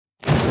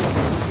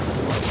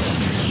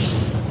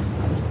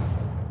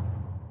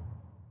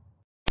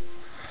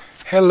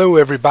Hello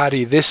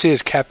everybody, this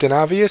is Captain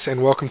Obvious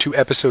and welcome to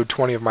episode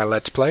 20 of my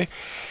Let's Play.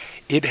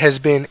 It has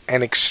been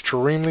an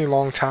extremely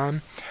long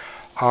time.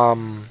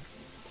 I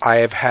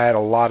have had a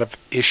lot of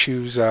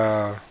issues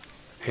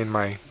in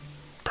my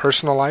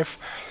personal life.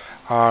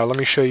 Let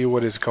me show you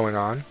what is going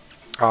on.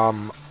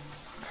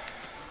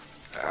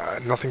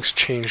 Nothing's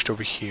changed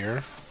over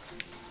here.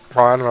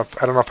 Well, I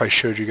don't know if I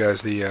showed you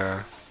guys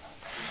the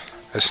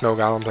snow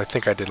golems. I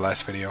think I did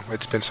last video.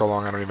 It's been so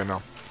long I don't even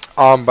know.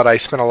 But I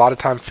spent a lot of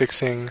time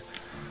fixing.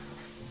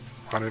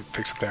 I didn't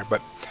fix it there,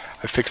 but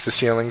I fixed the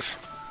ceilings.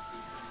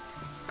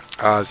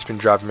 It's been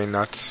driving me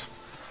nuts.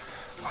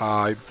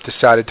 I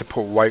decided to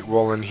put white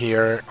wool in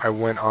here. I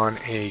went on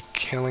a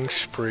killing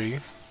spree.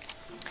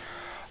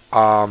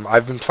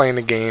 I've been playing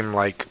the game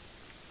like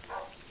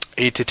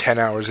 8 to 10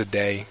 hours a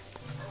day.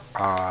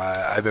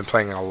 I've been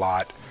playing it a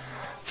lot.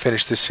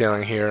 Finished the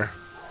ceiling here.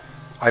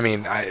 I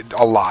mean,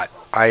 a lot.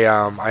 I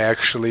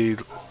actually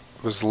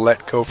was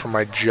let go from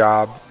my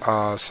job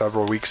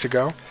several weeks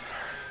ago.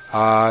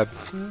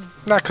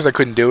 Not because I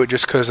couldn't do it,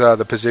 just because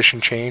the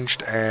position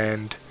changed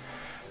and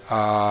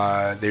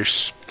they're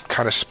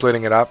kind of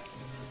splitting it up,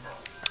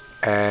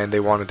 and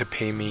they wanted to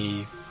pay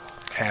me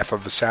half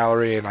of the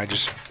salary, and I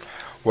just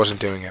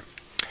wasn't doing it.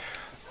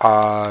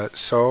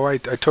 So I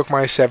took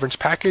my severance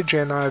package,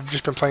 and I've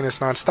just been playing this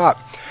non-stop.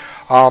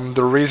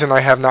 The reason I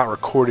have not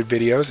recorded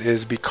videos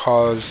is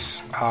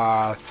because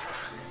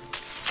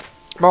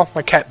well,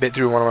 my cat bit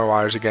through one of my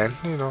wires again.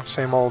 You know,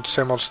 same old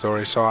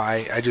story. So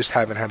I just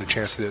haven't had a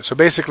chance to do it. So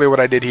basically what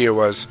I did here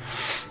was,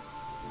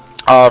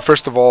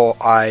 first of all,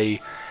 I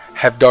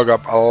have dug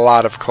up a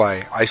lot of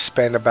clay. I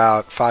spent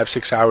about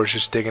 5-6 hours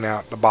just digging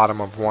out the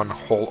bottom of one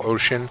whole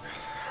ocean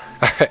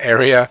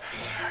area.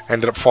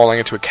 Ended up falling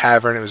into a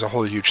cavern. It was a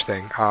whole huge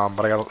thing.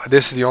 But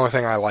this is the only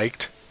thing I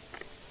liked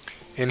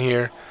in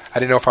here. I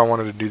didn't know if I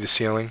wanted to do the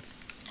ceiling.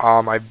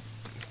 But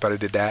I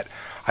did that.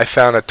 I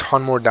found a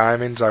ton more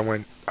diamonds. I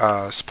went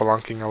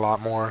spelunking a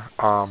lot more,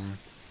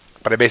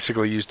 but I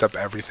basically used up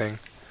everything,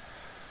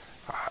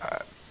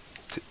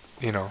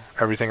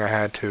 everything I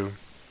had to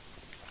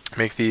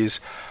make these.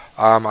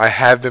 I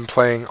have been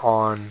playing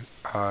on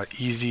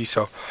easy,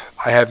 so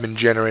I have been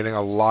generating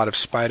a lot of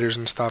spiders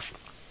and stuff.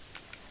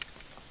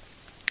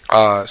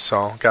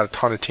 So got a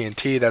ton of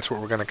TNT. That's what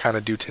we're going to kind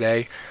of do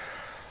today.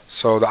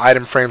 So the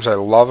item frames, I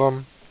love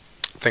them.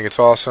 I think it's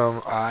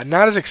awesome.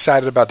 Not as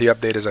excited about the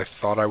update as I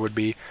thought I would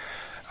be.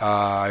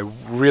 I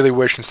really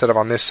wish instead of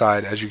on this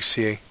side, as you can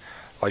see,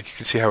 like you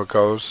can see how it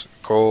goes: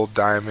 gold,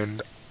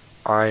 diamond,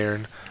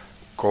 iron,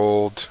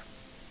 gold.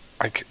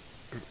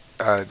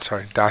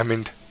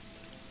 Diamond.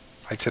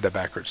 I said that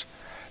backwards.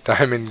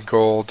 Diamond,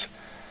 gold,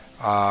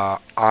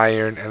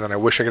 iron, and then I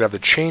wish I could have the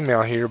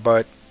chainmail here,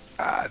 but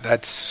I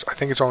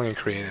think it's only in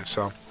creative,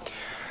 so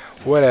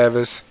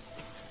whatevers.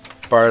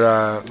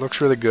 But looks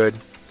really good.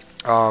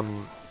 But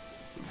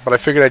I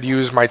figured I'd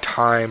use my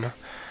time.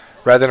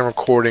 Rather than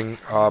recording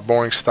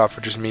boring stuff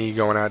or just me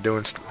going out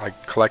doing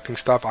collecting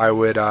stuff, I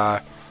would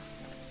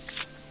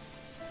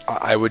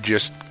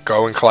just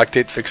go and collect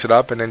it, fix it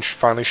up, and then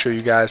finally show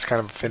you guys kind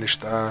of a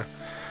finished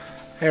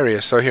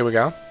area. So here we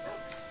go.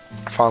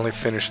 Finally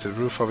finished the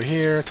roof over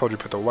here. I told you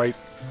to put the white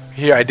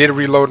here. I did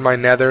reload my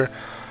nether.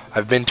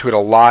 I've been to it a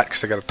lot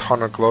because I got a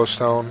ton of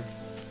glowstone.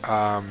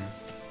 So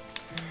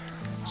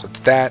it's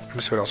that. Let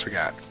me see what else we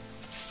got.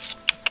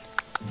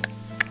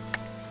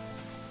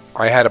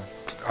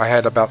 I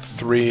had about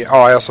 3. Oh,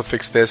 I also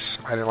fixed this.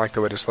 I didn't like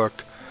the way this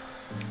looked.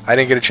 I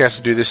didn't get a chance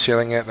to do this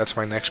ceiling yet. That's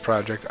my next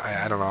project.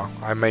 I don't know.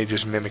 I may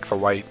just mimic the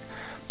white,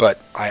 but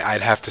I'd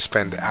have to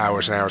spend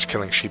hours and hours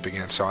killing sheep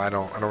again. So I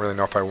don't really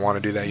know if I want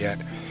to do that yet.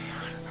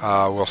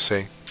 We'll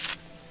see.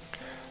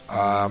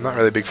 I'm not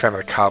really a big fan of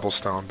the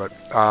cobblestone, but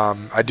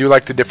I do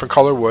like the different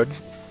color wood.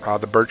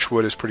 The birch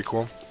wood is pretty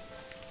cool.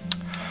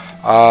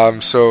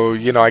 So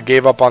I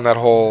gave up on that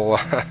whole.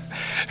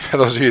 For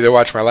those of you that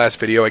watched my last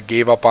video, I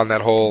gave up on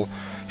that whole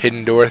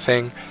hidden door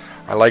thing.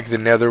 I like the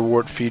nether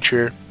wart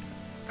feature.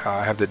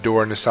 I have the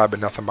door on the side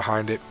but nothing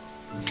behind it.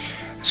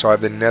 So I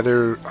have the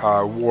nether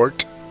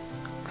wart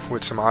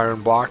with some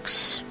iron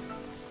blocks.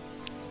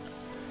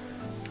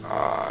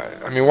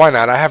 I mean, why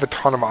not? I have a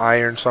ton of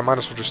iron, so I might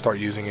as well just start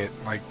using it.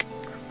 Like,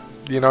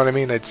 you know what I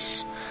mean?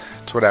 It's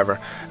whatever.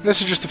 And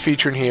this is just a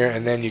feature in here,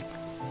 and then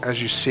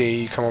as you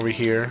see, you come over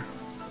here.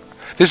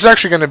 This is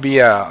actually going to be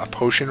a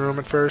potion room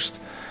at first.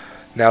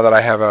 Now that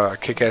I have a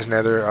kick-ass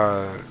nether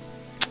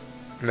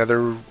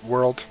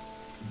world.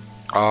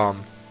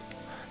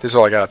 This is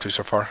all I got up to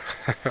so far.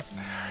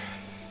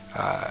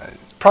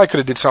 Probably could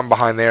have did something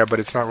behind there, but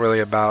it's not really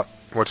about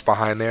what's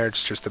behind there.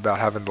 It's just about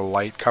having the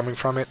light coming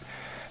from it.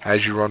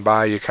 As you run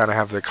by, you kind of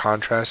have the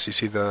contrast. You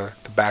see the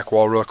back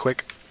wall real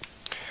quick.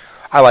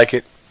 I like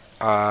it.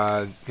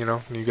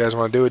 You guys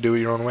want to do it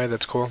your own way.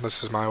 That's cool.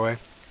 This is my way.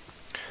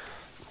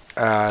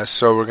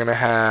 So we're going to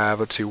have,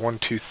 let's see, 1,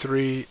 2,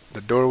 3,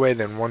 the doorway,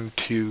 then 1,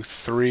 2,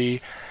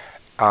 3,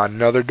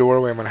 another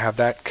doorway. I'm going to have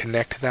that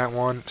connect to that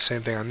one.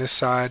 Same thing on this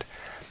side.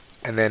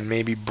 And then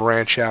maybe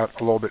branch out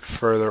a little bit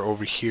further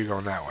over here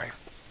going that way.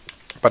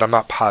 But I'm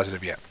not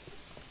positive yet.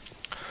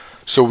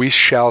 So we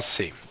shall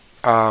see.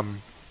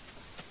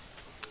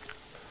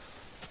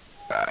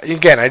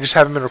 Again, I just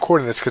haven't been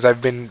recording this because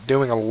I've been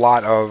doing a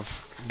lot of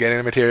getting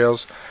the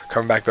materials,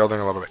 coming back, building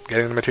a little bit.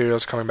 Getting the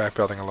materials, coming back,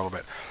 building a little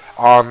bit.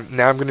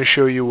 Now I'm going to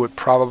show you what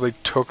probably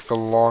took the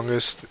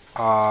longest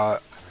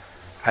out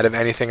of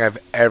anything I've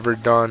ever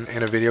done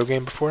in a video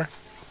game before.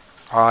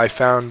 I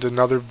found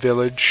another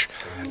village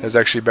that was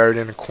actually buried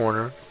in a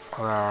corner.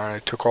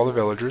 I took all the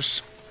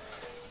villagers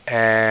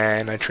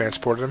and I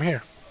transported them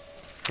here.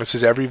 This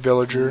is every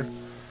villager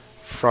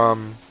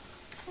from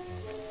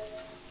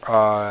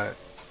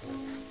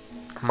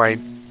my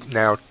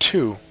now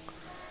 2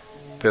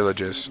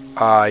 villages.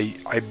 I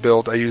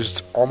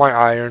used all my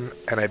iron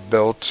and I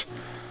built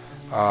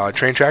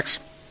train tracks,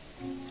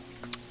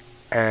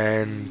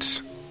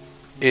 and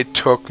it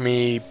took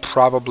me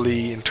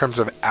probably, in terms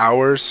of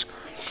hours,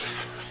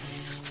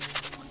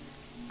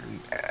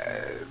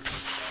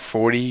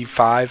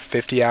 45,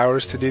 50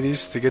 hours to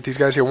get these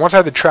guys here. Once I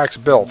had the tracks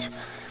built,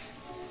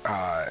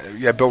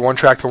 I built one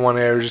track to one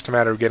area, just a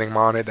matter of getting them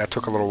on it. That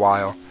took a little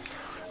while.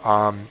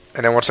 And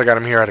then once I got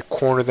them here, I had to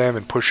corner them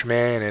and push them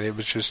in, and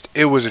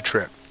it was a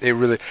trip.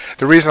 The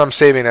reason I'm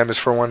saving them is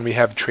for when we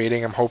have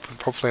trading. I'm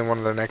hopefully in one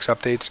of the next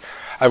updates.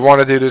 I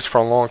want to do this for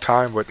a long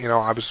time, but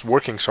I was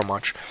working so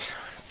much.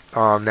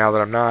 Now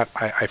that I'm not,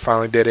 I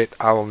finally did it.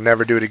 I will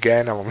never do it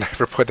again. I will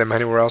never put them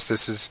anywhere else.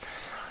 This is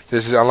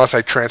unless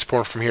I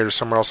transport from here to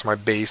somewhere else in my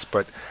base,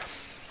 but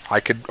I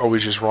could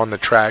always just run the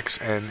tracks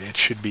and it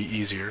should be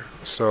easier.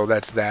 So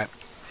that's that.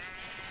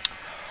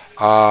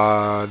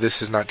 This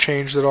has not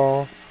changed at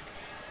all,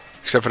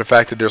 except for the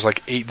fact that there's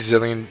like 8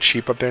 zillion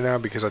sheep up there now,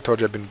 because I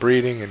told you I've been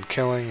breeding and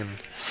killing, and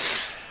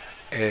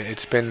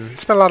it's been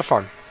a lot of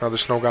fun. Another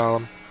snow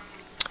golem.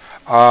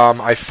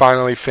 I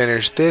finally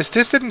finished this.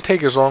 This didn't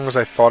take as long as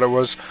I thought it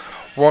was.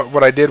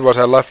 What I did was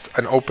I left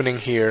an opening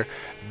here,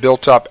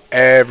 built up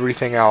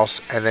everything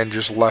else, and then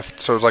just left.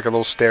 So it was like a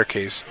little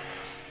staircase,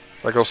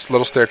 like a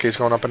little staircase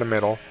going up in the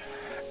middle,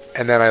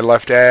 and then I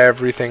left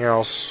everything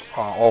else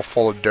all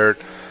full of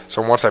dirt.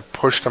 So once I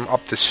pushed them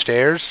up the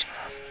stairs,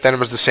 then it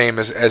was the same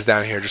as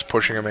down here, just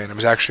pushing them in. It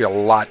was actually a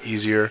lot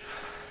easier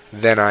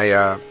than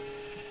I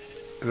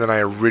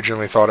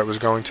originally thought it was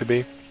going to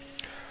be.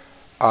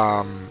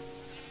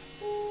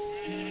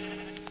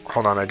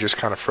 Hold on, I just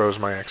kind of froze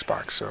my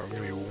Xbox, so give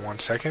me 1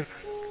 second.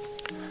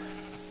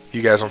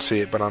 You guys don't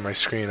see it, but on my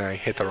screen I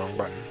hit the wrong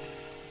button.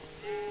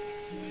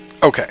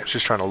 Okay, I was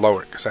just trying to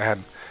lower it because I had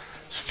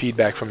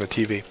feedback from the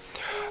TV.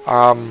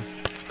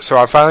 So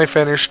I finally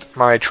finished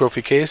my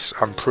trophy case.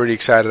 I'm pretty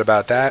excited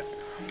about that.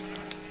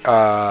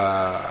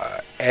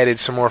 Added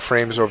some more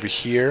frames over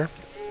here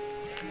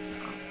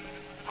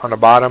on the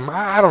bottom.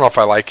 I don't know if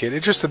I like it.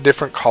 It's just a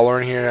different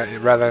color in here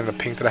rather than the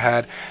pink that I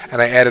had.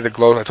 And I added the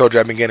glow. I told you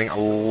I've been getting a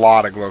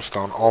lot of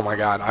glowstone. Oh my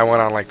god. I went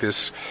on like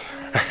this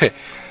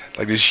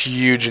like this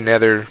huge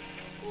nether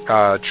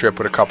trip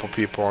with a couple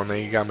people, and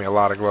they got me a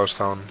lot of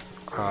glowstone.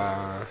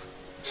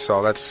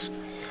 So that's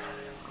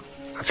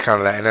kind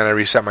of that. And then I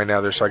reset my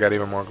nether, so I got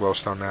even more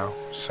glowstone now.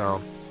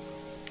 So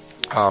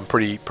I'm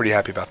pretty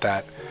happy about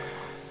that.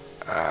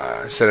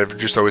 Instead of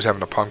just always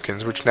having the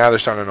pumpkins, which now they're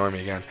starting to annoy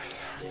me again.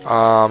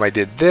 I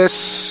did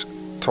this.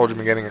 Told you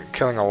I've been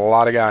killing a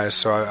lot of guys,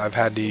 so I've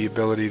had the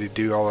ability to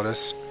do all of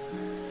this.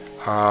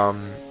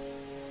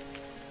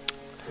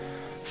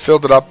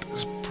 Filled it up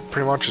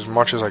pretty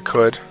much as I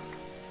could.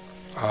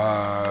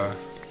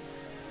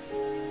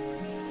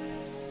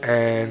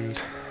 And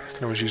I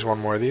can always use one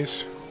more of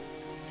these.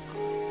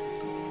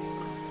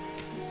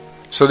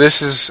 So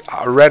this is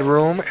a red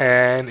room,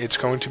 and it's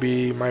going to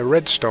be my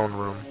redstone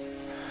room.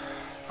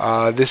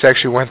 This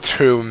actually went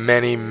through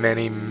many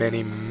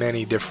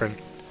different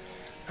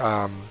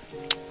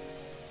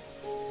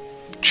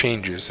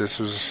changes. This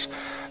was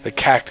the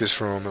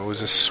cactus room. It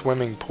was a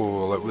swimming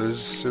pool. It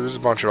was a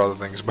bunch of other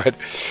things. But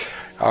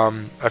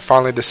I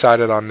finally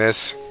decided on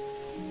this.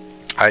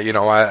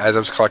 As I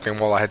was collecting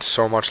wool, I had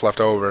so much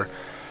left over.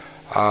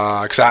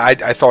 Because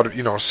I thought,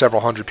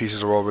 several hundred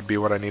pieces of wool would be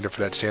what I needed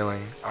for that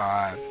ceiling.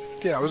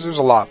 It was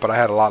a lot, but I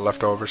had a lot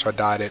left over, so I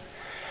dyed it.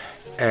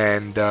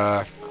 And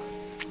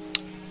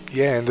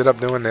ended up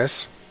doing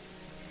this,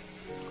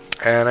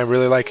 and I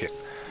really like it.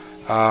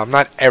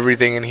 Not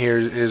everything in here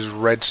is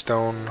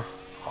redstone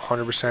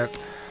 100%.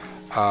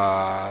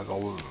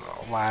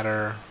 The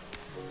ladder,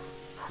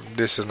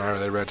 this is not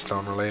really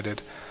redstone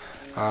related.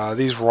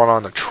 These run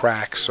on the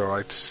track, so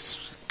it's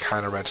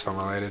kind of redstone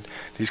related.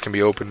 These can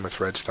be opened with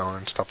redstone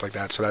and stuff like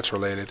that, so that's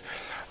related.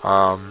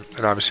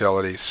 And obviously all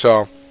of these.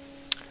 So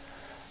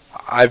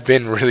I've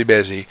been really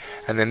busy,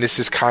 and then this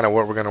is kind of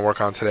what we're going to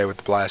work on today with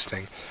the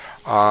blasting.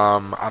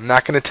 I'm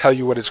not going to tell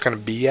you what it's going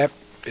to be yet.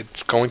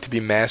 It's going to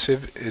be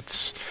massive.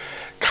 It's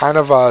kind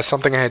of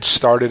something I had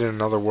started in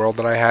another world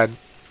that I had.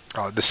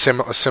 A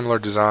similar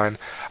design.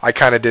 I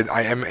kind of did.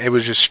 It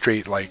was just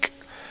straight, like,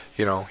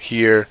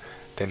 here,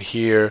 then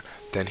here,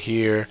 then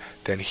here,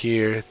 then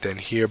here, then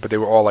here. But they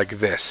were all like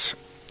this.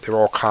 They were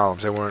all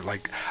columns. They weren't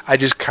like. I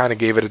just kind of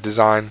gave it a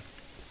design.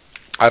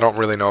 I don't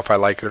really know if I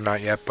like it or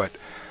not yet, but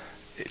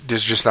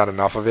there's just not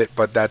enough of it,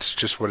 but that's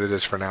just what it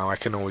is for now. I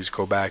can always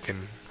go back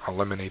and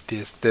eliminate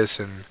this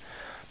and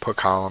put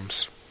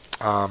columns.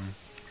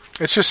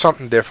 It's just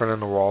something different in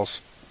the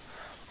walls.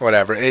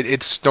 Whatever.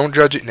 It's don't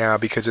judge it now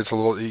because it's a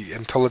little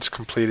until it's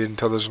completed,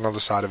 until there's another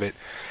side of it.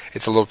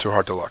 It's a little too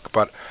hard to look.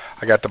 But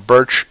I got the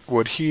birch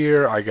wood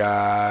here. I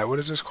got, what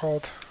is this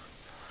called?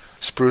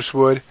 Spruce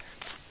wood.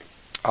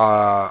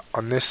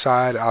 On this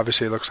side,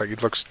 obviously it looks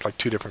like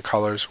two different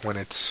colors when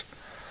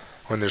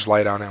there's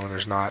light on it, when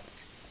there's not.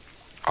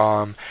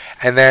 And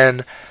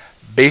then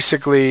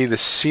basically the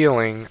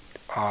ceiling,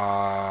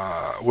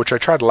 which I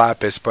tried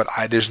lapis, but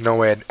there's no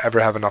way I'd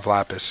ever have enough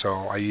lapis,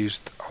 so I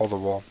used all the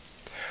wool.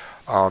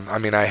 I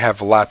mean, I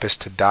have lapis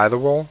to dye the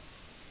wool,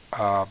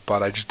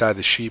 but I just dye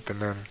the sheep and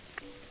then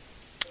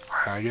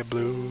I get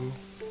blue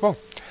wool.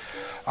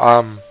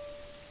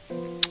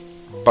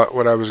 But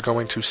what I was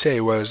going to say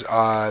was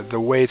the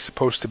way it's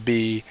supposed to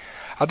be,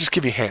 I'll just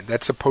give you a hint.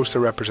 That's supposed to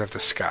represent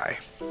the sky.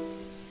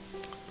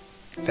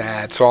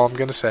 That's all I'm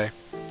going to say.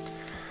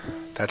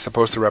 That's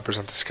supposed to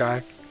represent the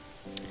sky.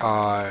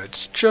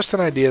 It's just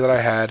an idea that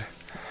I had.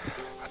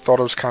 I thought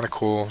it was kind of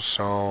cool,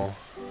 so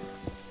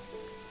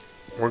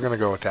we're going to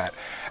go with that.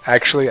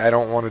 Actually, I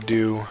don't want to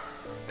do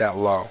that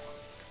low.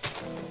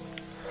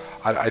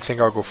 I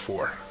think I'll go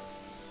 4.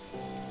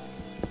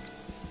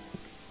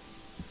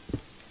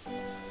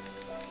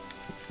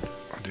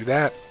 I'll do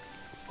that.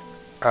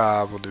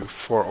 We'll do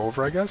 4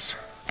 over, I guess.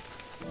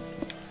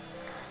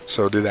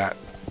 So do that.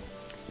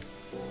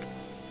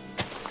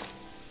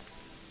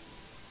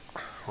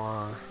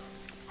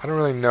 I don't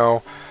really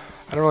know.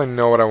 I don't really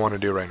know what I want to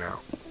do right now.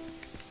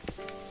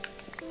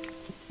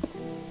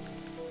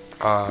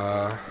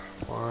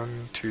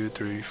 1, 2,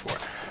 3, 4.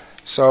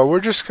 So we're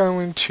just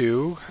going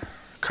to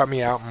cut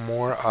me out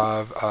more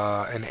of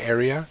an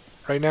area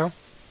right now.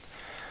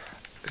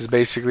 Is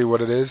basically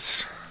what it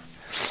is.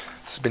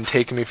 It's been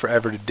taking me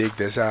forever to dig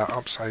this out.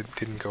 Oops, I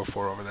didn't go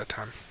 4 over that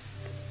time.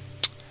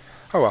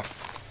 Oh well.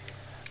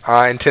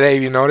 And today,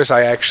 you notice,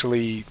 I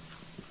actually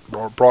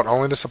brought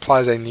only the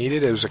supplies I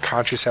needed. It was a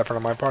conscious effort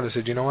on my part. I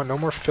said, you know what? No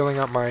more filling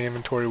up my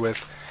inventory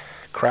with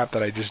crap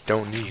that I just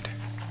don't need.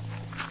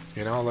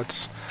 You know,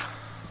 let's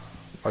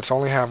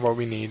only have what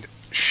we need.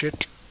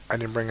 Shit, I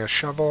didn't bring a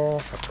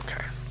shovel. That's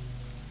okay.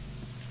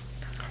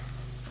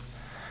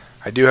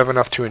 I do have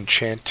enough to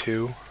enchant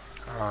too,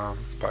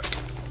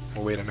 but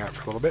we'll wait on that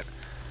for a little bit.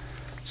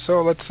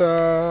 So let's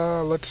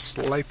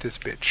light this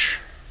bitch.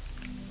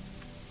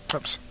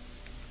 Oops.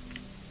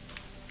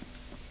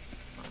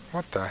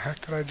 What the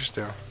heck did I just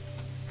do?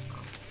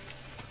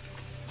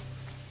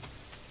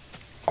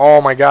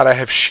 Oh my god, I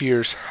have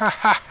shears. Ha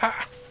ha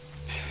ha.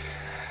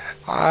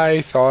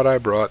 I thought I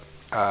brought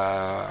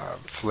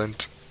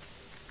flint,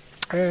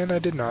 and I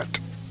did not.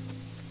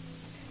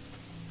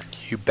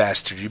 You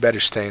bastard, you better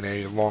stay in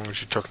there as long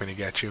as you took me to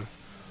get you.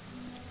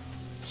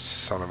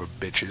 Son of a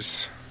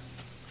bitches.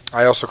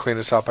 I also cleaned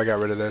this up. I got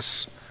rid of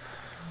this,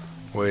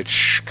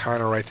 which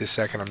kind of right this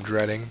second I'm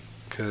dreading,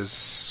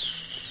 because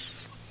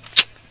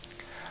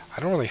I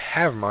don't really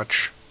have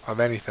much of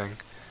anything.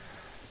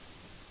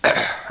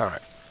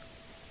 Alright.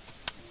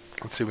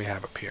 Let's see what we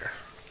have up here.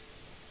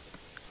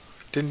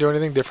 Didn't do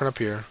anything different up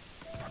here.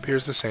 Up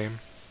here's the same.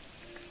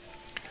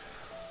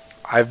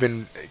 I've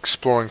been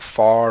exploring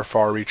far,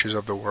 far reaches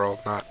of the world,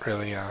 not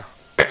really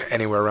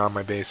anywhere around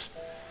my base.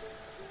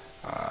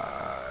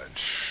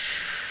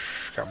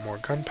 Got more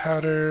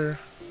gunpowder.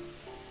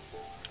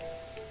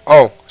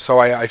 Oh, so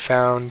I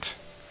found...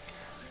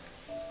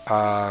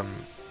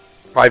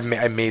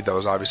 I made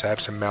those, obviously. I have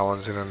some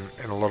melons in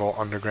a little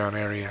underground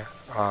area.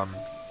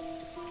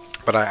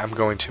 But I'm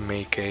going to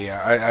make a...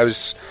 I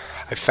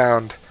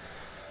found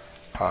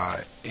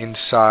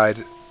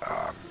inside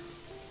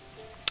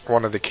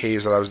one of the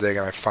caves that I was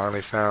digging, I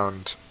finally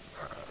found...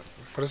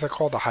 what is that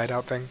called? The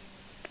hideout thing?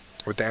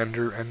 With the end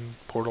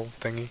portal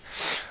thingy?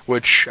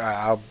 Which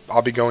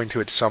I'll be going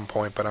to at some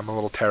point, but I'm a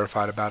little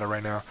terrified about it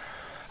right now.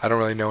 I don't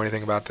really know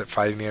anything about that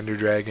fighting the Ender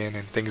Dragon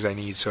and things I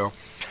need, so...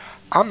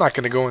 I'm not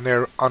going to go in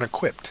there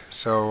unequipped,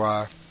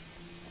 so,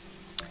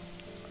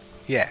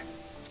 yeah.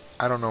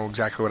 I don't know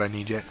exactly what I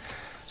need yet,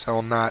 so I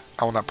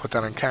will not put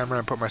that on camera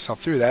and put myself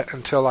through that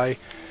until I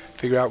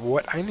figure out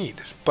what I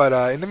need. But,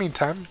 in the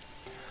meantime,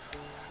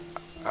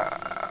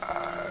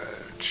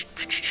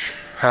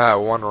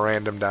 one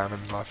random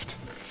diamond left.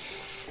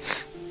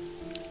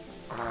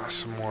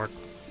 Some more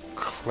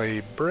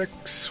clay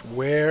bricks.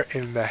 Where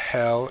in the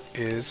hell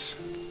is...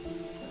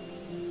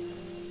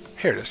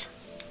 Here it is.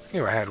 I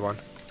knew I had one.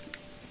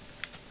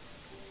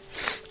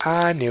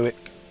 I knew it.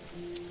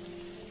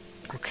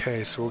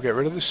 Okay, so we'll get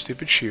rid of the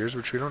stupid shears,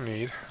 which we don't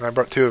need. And I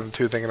brought 2 of them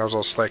too, thinking I was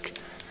all slick.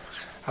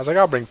 I was like,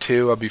 I'll bring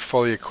 2, I'll be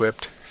fully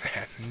equipped.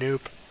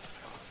 Nope.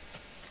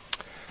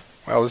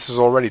 Well, this has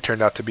already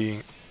turned out to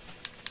be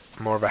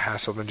more of a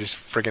hassle than just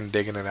friggin'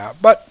 digging it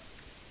out. But,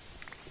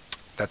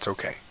 that's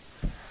okay.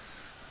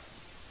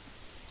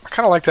 I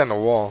kind of like that in the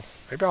wall.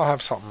 Maybe I'll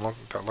have something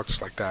that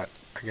looks like that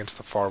against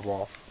the far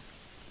wall.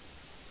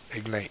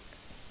 Ignite.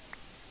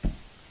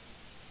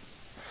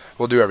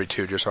 We'll do every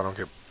 2 just so I don't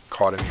get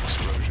caught in the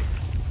explosion.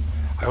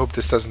 I hope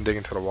this doesn't dig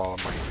into the wall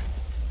of mine.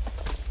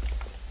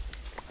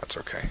 That's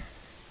okay.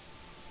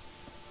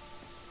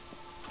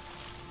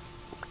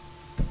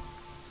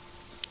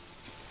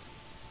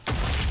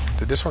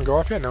 Did this one go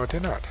off yet? No, it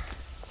did not.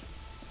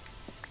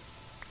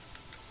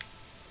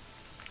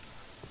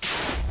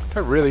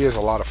 That really is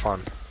a lot of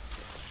fun.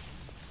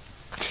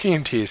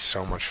 TNT is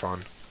so much fun.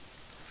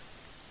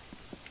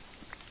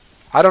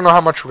 I don't know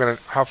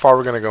how far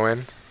we're gonna go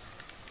in,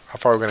 how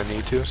far we're gonna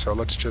need to. So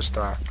let's just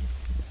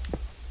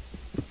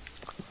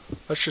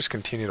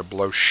continue to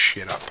blow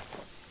shit up,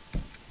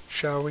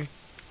 shall we?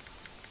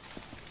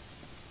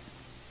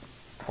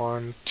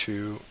 1,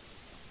 2,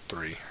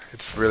 3.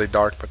 It's really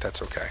dark, but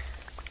that's okay.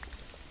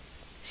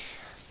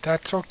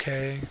 That's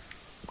okay.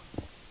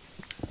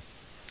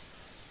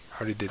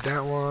 Already did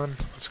that one.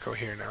 Let's go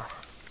here now.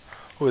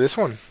 Oh, this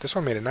one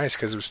made it nice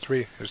because it was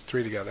 3. There's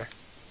 3 together.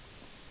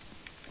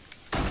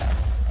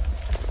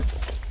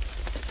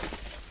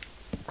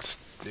 Let's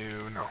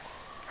do no.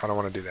 I don't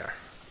want to do that.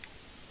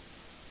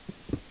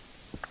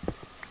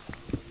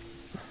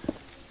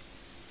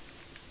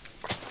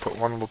 Let's put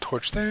one little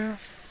torch there,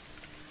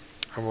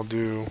 and we'll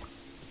do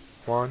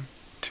 1,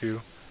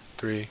 2,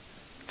 3,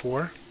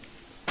 4.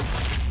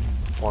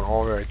 One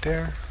all right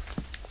there.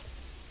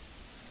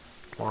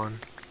 1.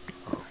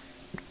 Oh.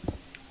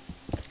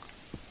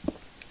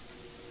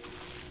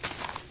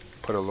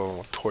 Put a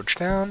little torch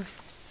down,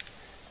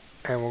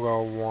 and we'll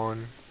go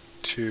 1,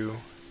 2,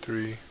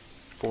 3,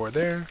 4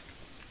 there.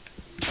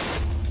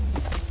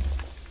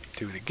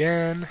 Do it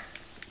again,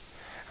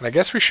 and I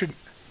guess we should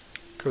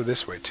go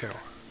this way too,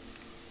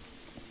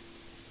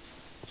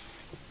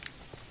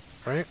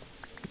 right?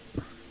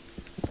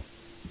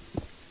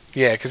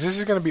 Yeah, because this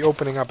is going to be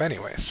opening up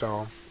anyway,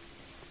 so...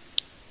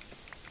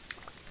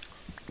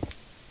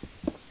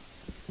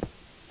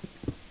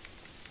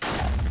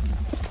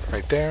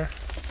 Right there.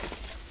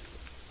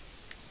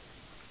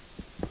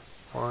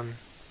 1,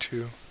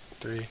 2,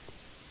 3.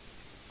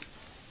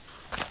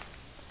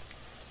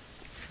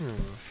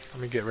 Let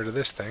me get rid of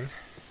this thing.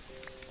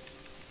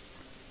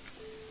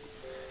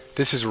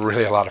 This is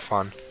really a lot of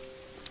fun.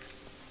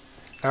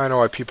 Now I know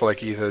why people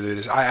like Ether do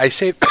this. I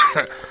saved...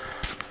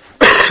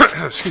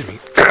 Excuse me.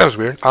 That was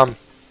weird.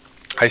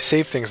 I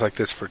save things like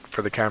this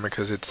for the camera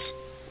because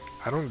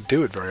I don't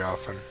do it very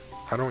often.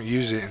 I don't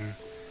use it, and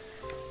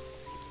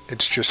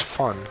it's just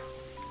fun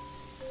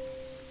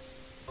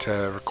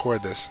to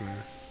record this and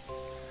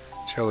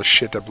see all the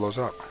shit that blows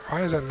up.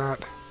 Why is that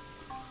not?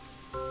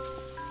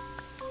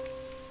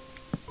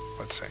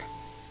 Let's see.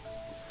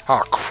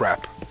 Oh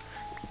crap.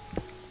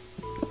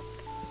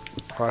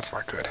 Well, that's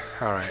not good.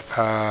 Alright,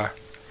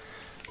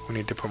 we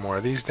need to put more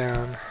of these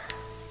down.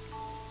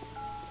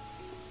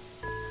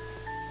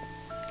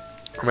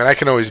 I mean, I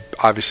can always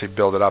obviously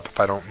build it up if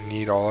I don't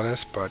need all of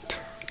this, but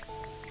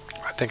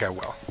I think I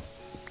will.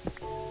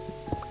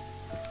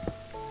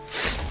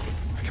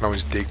 I can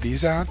always dig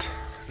these out.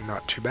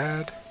 Not too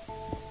bad.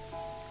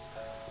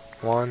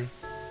 1,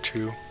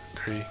 2,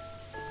 3,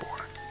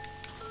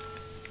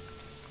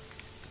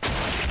 4.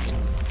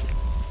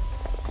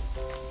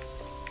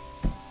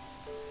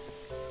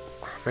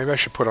 Maybe I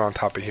should put it on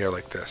top of here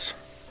like this.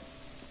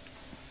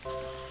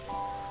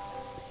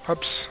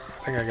 Oops,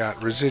 I think I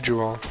got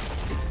residual.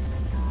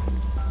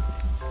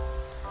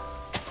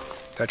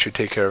 That should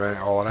take care of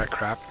all of that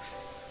crap.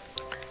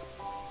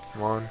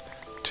 1,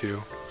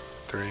 2,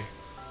 3,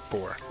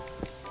 4.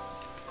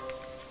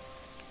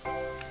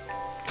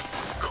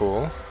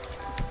 Cool.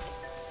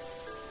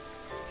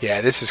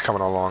 Yeah, this is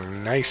coming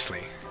along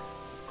nicely.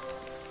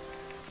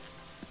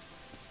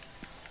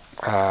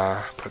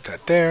 Put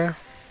that there.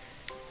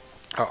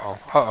 Uh-oh,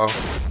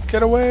 uh-oh.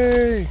 Get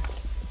away!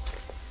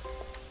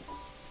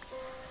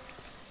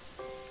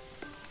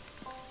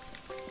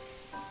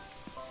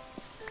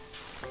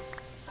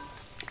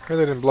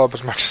 Really didn't blow up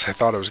as much as I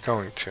thought it was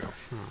going to.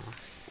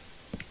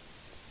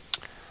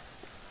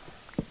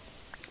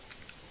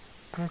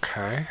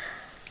 Okay.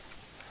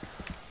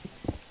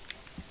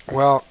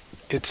 Well,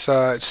 it's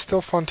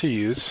still fun to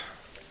use.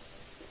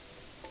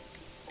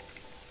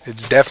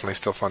 It's definitely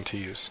still fun to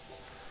use.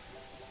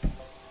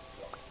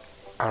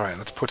 All right,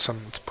 let's put some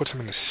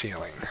in the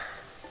ceiling.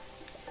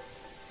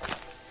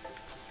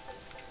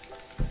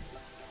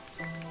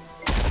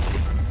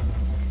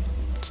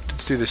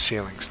 Let's do the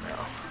ceilings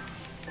now.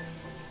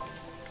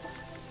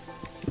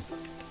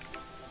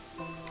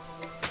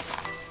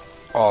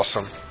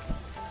 Awesome.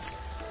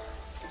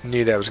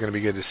 Knew that was going to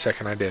be good the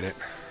second I did it.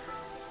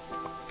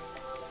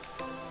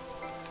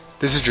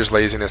 This is just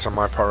laziness on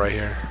my part right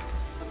here.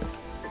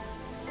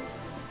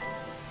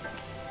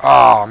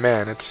 Oh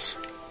man, that's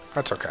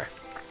okay.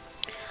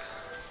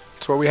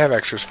 That's what we have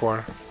extras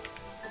for.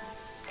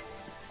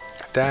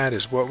 That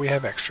is what we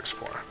have extras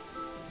for.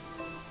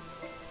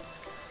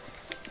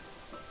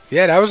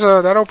 Yeah,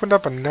 that opened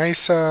up a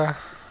nice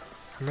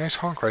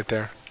hunk right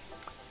there.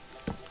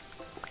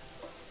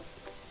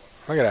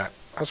 Look at that.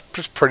 That's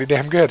just pretty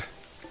damn good.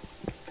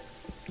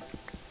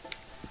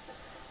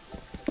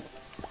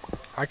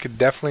 They could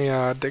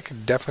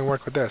definitely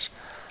work with this.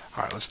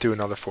 Alright, let's do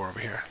another 4 over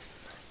here.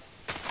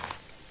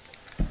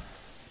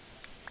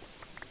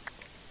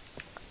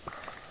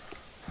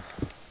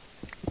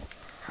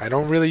 I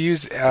don't really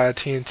use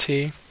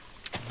TNT,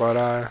 but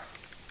I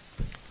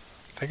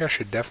think I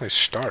should definitely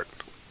start.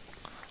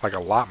 Like a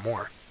lot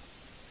more.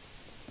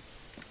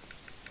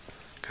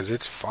 Because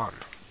it's fun.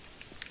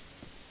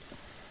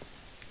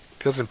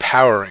 Feels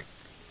empowering.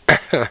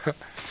 To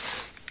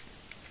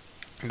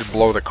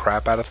blow the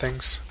crap out of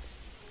things.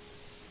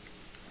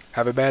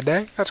 Have a bad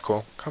day? That's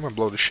cool. Come and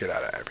blow the shit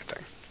out of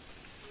everything.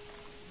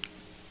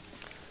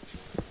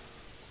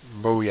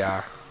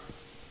 Booyah.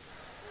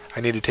 I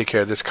need to take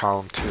care of this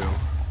column too.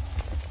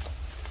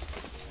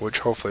 Which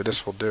hopefully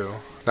this will do.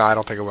 No, I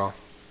don't think it will.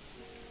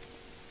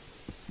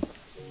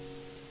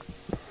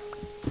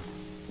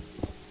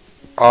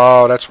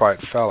 Oh, that's why it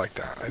fell like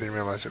that. I didn't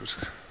realize it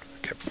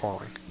kept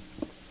falling.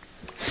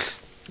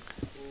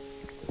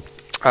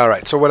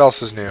 Alright, so what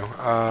else is new?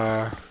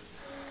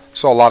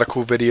 Saw a lot of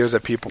cool videos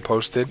that people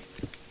posted.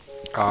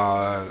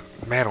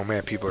 Man, oh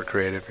man, people are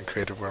creative in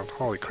creative world.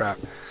 Holy crap.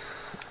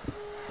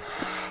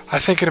 I'm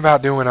thinking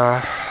about doing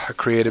a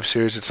creative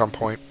series at some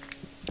point.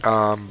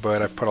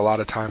 But I've put a lot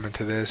of time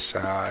into this.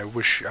 I'm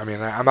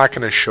not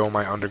going to show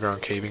my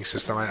underground caving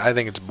system. I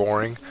think it's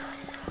boring.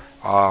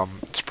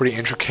 It's pretty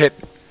intricate.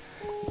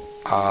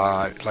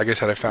 Like I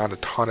said, I found a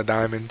ton of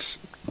diamonds,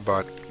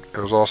 but it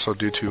was also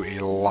due to a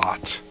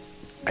lot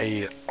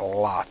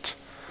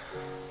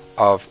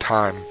of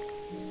time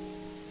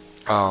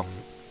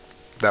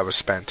that was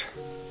spent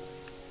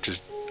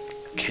just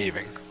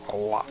caving a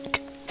lot.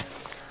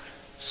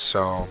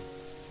 So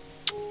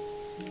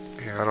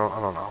yeah, I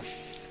don't know.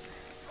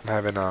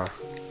 I'm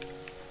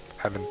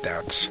having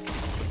doubts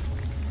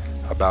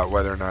about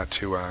whether or not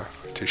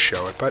to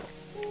show it, but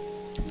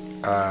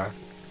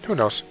who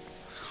knows?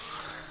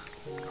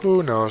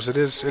 Who knows? It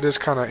is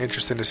kind of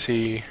interesting to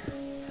see,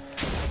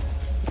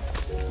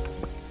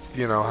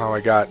 you know, how I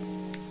got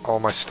all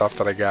my stuff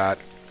that I got.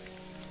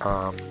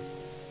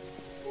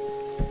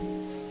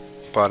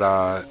 But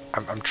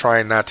I'm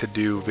trying not to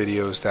do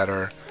videos that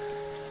are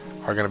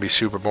going to be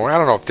super boring. I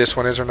don't know if this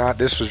one is or not.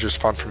 This was just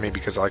fun for me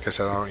because, like I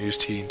said, I don't use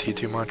TNT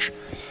too much.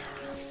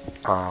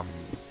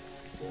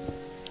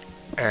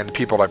 And the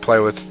people that I play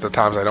with, the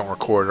times I don't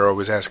record, are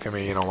always asking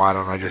me, you know, why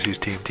don't I just use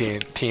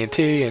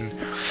TNT? And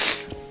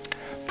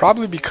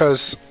probably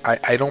because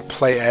I don't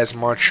play as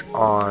much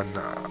on,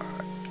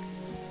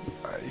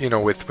 you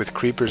know, with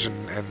creepers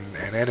and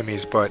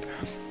enemies, but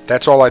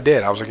that's all I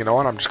did. I was like, you know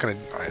what,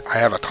 I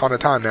have a ton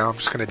of time now. I'm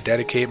just going to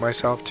dedicate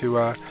myself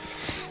to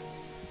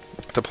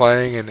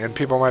playing, and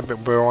people might be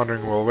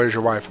wondering, well, where's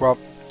your wife? Well,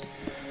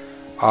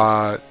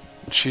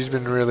 she's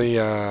been really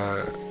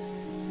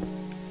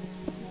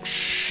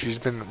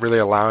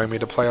allowing me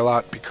to play a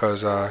lot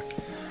because,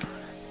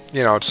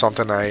 you know, it's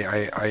something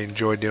I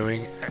enjoy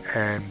doing,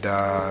 and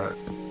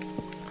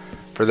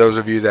for those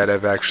of you that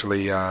have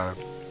actually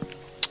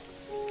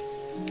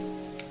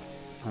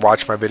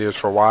watched my videos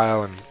for a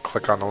while and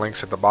click on the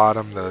links at the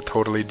bottom, the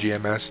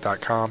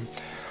totallegms.com.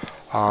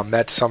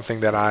 That's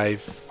something that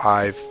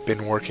I've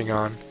been working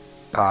on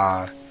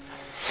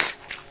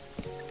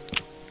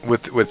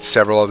with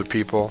several other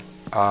people.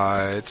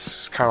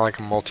 It's kind of like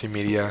a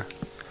multimedia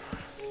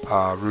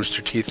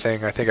Rooster Teeth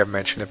thing. I think I've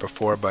mentioned it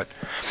before, but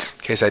in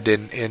case I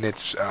didn't, and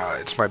it's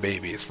my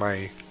baby. It's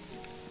my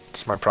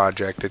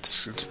project.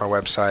 It's my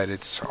website.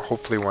 It's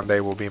hopefully one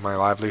day will be my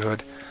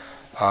livelihood.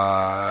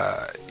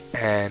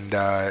 And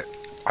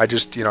I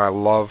just, you know, I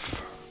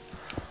love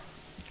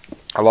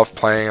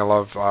playing. I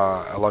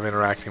love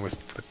interacting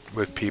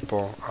with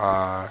people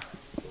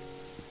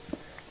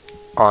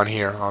on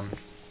here. I'm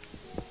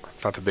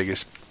not the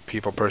biggest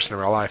people person in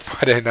real life,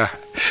 but in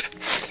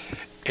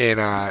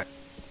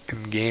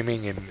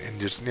gaming and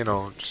just, you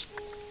know, just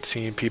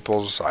seeing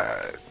people's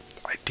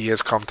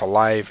ideas come to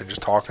life and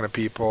just talking to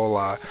people.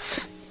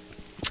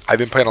 I've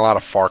been playing a lot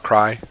of Far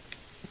Cry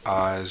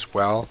as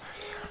well.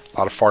 A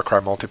lot of Far Cry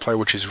multiplayer,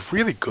 which is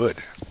really good.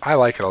 I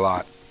like it a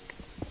lot.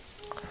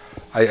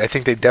 I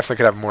think they definitely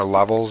could have more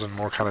levels and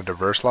more kind of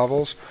diverse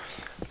levels.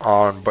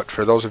 But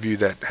for those of you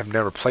that have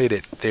never played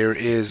it, there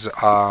is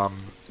a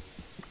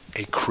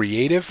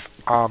creative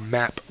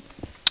map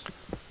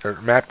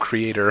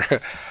creator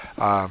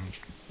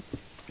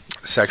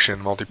section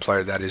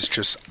multiplayer that is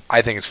just,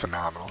 I think it's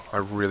phenomenal. I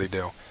really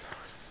do.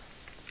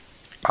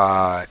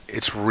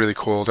 It's really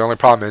cool. The only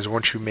problem is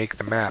once you make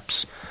the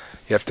maps,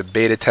 you have to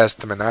beta test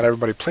them, and not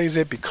everybody plays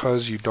it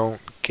because you don't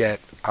get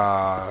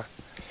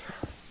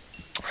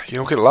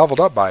leveled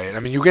up by it. I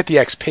mean, you get the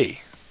XP.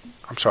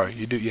 I'm sorry,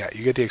 you do. Yeah,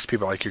 you get the XP,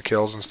 but like your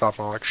kills and stuff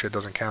and all that shit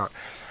doesn't count.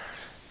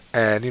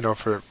 And you know,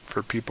 for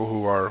people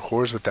who are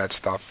whores with that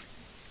stuff,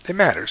 it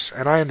matters,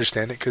 and I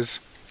understand it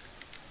because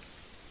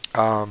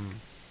I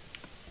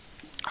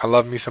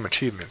love me some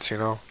achievements. You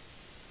know,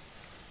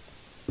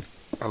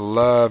 I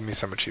love me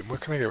some achievement.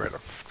 What can I get rid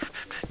of?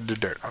 The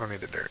dirt. I don't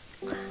need the dirt.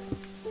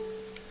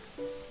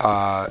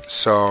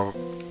 So,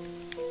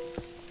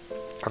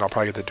 and I'll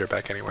probably get the dirt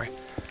back anyway.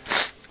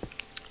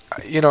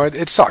 You know,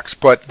 it sucks,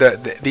 but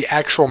the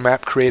actual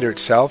map creator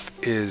itself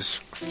is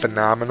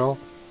phenomenal.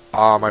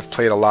 I've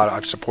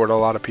supported a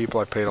lot of people.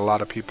 I played a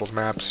lot of people's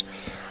maps,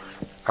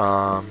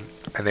 and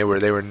they were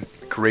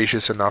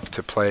gracious enough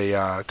to play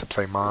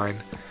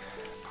mine.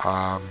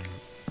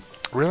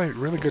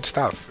 Really good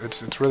stuff.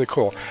 It's really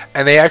cool.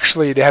 And they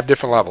have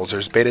different levels.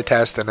 There's beta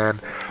test, and then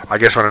I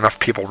guess when enough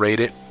people rate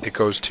it, it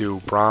goes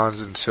to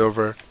bronze and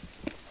silver,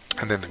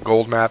 and then the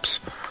gold maps,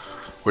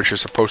 which is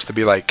supposed to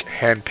be like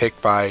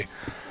handpicked by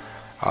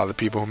the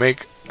people who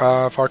make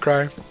Far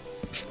Cry,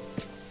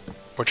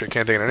 which I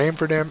can't think of a name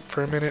for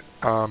a minute.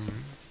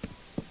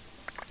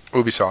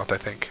 Ubisoft, I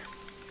think.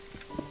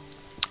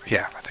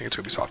 Yeah, I think it's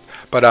Ubisoft.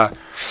 But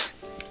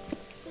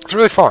it's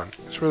really fun.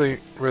 It's really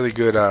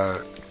good.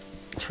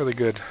 It's really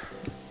good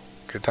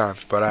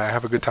times. But I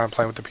have a good time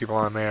playing with the people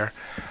on there.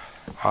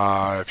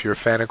 If you're a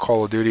fan of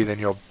Call of Duty, then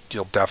you'll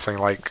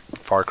definitely like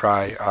Far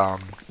Cry.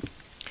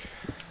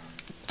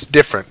 It's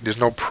different. There's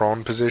no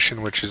prone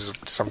position, which is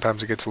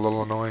sometimes it gets a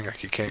little annoying.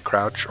 Like you can't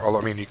crouch.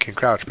 I mean, you can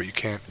crouch, but you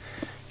can't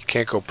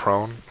go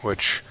prone,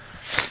 which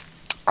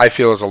I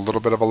feel is a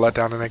little bit of a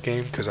letdown in that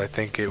game because I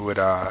think it would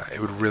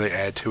really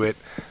add to it.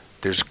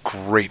 There's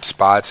great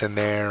spots in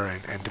there,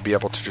 and to be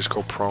able to just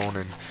go prone,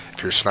 and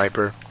if you're a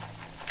sniper,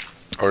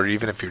 or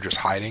even if you're just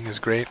hiding, is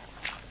great.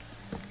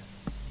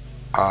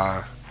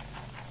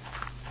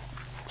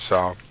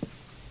 So,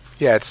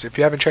 yeah, if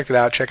you haven't checked it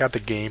out, check out the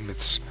game.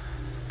 It's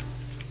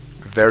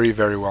very,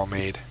 very well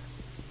made,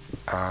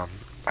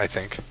 I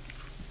think.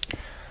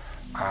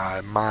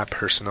 My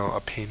personal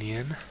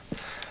opinion.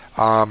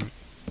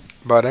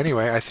 But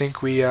anyway, I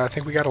think we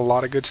got a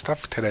lot of good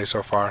stuff today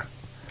so far.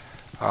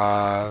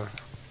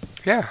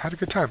 Yeah, had a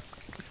good time.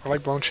 I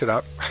like blowing shit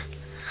up.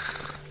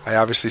 I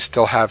obviously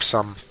still have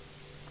a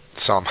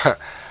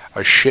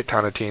shit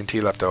ton of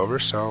TNT left over,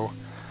 so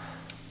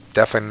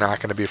definitely not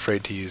going to be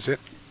afraid to use it.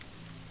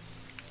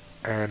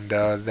 And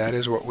that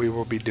is what we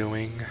will be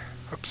doing.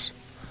 Oops,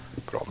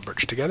 put all the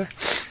birch together.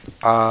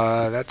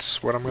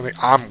 That's what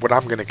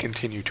I'm gonna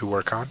continue to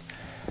work on.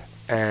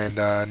 And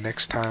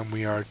next time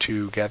we are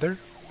together,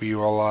 we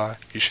will.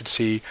 You should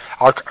see.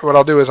 What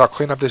I'll do is I'll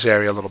clean up this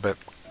area a little bit,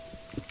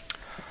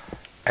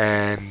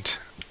 and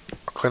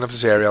I'll clean up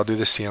this area. I'll do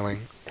the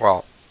ceiling.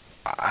 Well,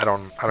 I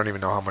don't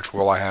even know how much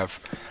wool I have.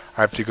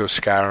 I have to go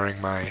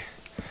scouring my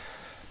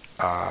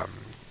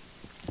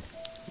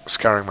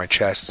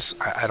chests.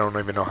 I don't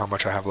even know how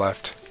much I have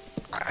left.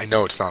 I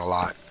know it's not a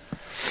lot.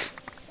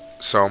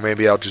 So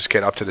maybe I'll just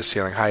get up to the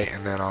ceiling height,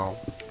 and then I'll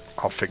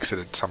fix it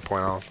at some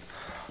point.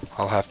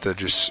 I'll have to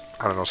just,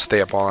 I don't know, stay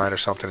up all night or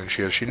something and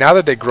shear the sheep. Now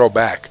that they grow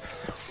back,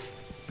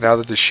 now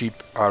that the sheep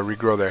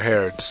regrow their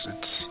hair,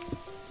 it's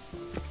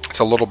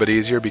a little bit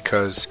easier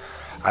because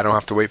I don't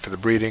have to wait for the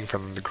breeding for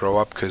them to grow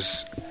up.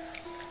 Because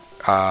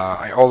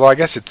although I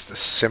guess it's a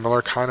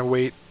similar kind of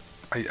weight,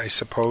 I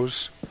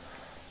suppose.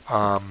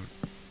 But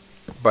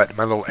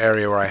my little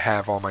area where I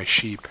have all my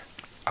sheep,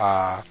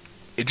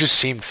 it just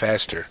seemed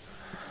faster.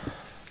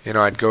 You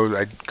know, I'd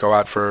go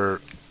out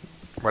for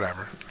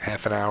whatever,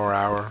 half an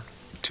hour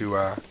to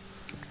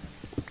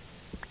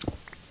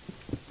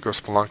go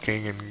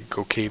spelunking and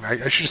go caving.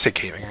 I should just say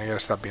caving. I gotta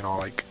stop being all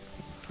like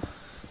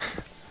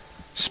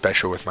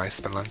special with my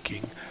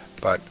spelunking.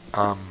 But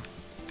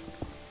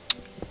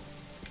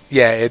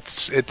yeah,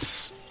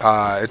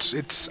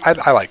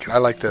 I like it. I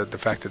like the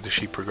fact that the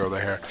sheep regrow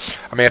their hair.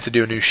 I may have to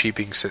do a new sheep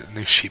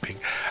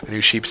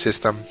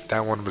system.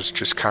 That one was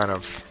just kind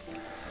of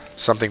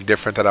something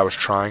different that I was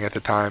trying at the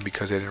time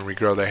because they didn't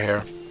regrow their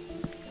hair.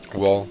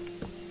 Wool.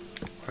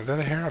 Is that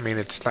their hair? I mean,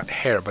 it's not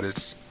hair, but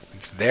it's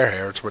their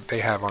hair. It's what they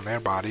have on their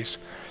bodies.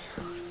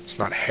 It's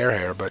not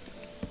hair, but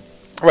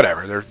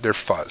whatever. They're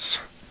fuzz.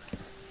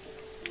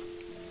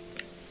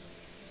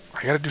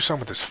 I gotta do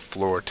something with this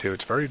floor too.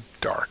 It's very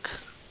dark.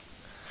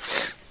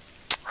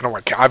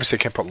 Obviously I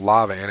can't put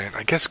lava in it.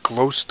 I guess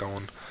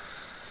glowstone.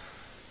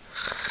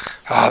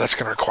 That's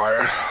gonna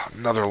require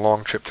another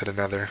long trip to the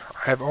Nether.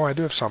 I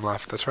do have some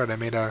left. That's right. I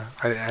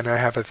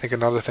have I think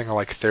another thing of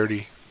like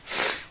 30.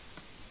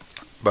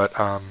 But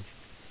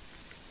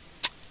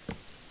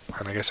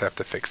and I guess I have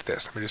to fix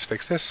this. Let me just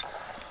fix this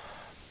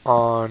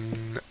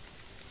on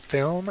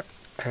film,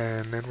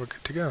 and then we're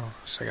good to go.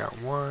 So I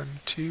got 1,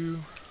 2.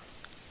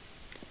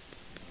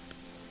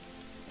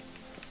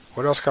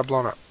 What else got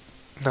blown up?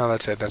 No,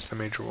 that's it. That's the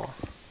major wall.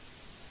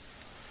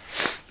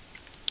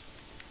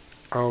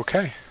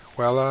 Okay.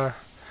 Well,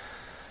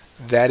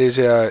 that is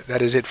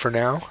it for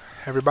now,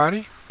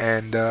 everybody.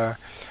 And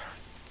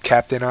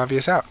Captain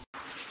Obvious out.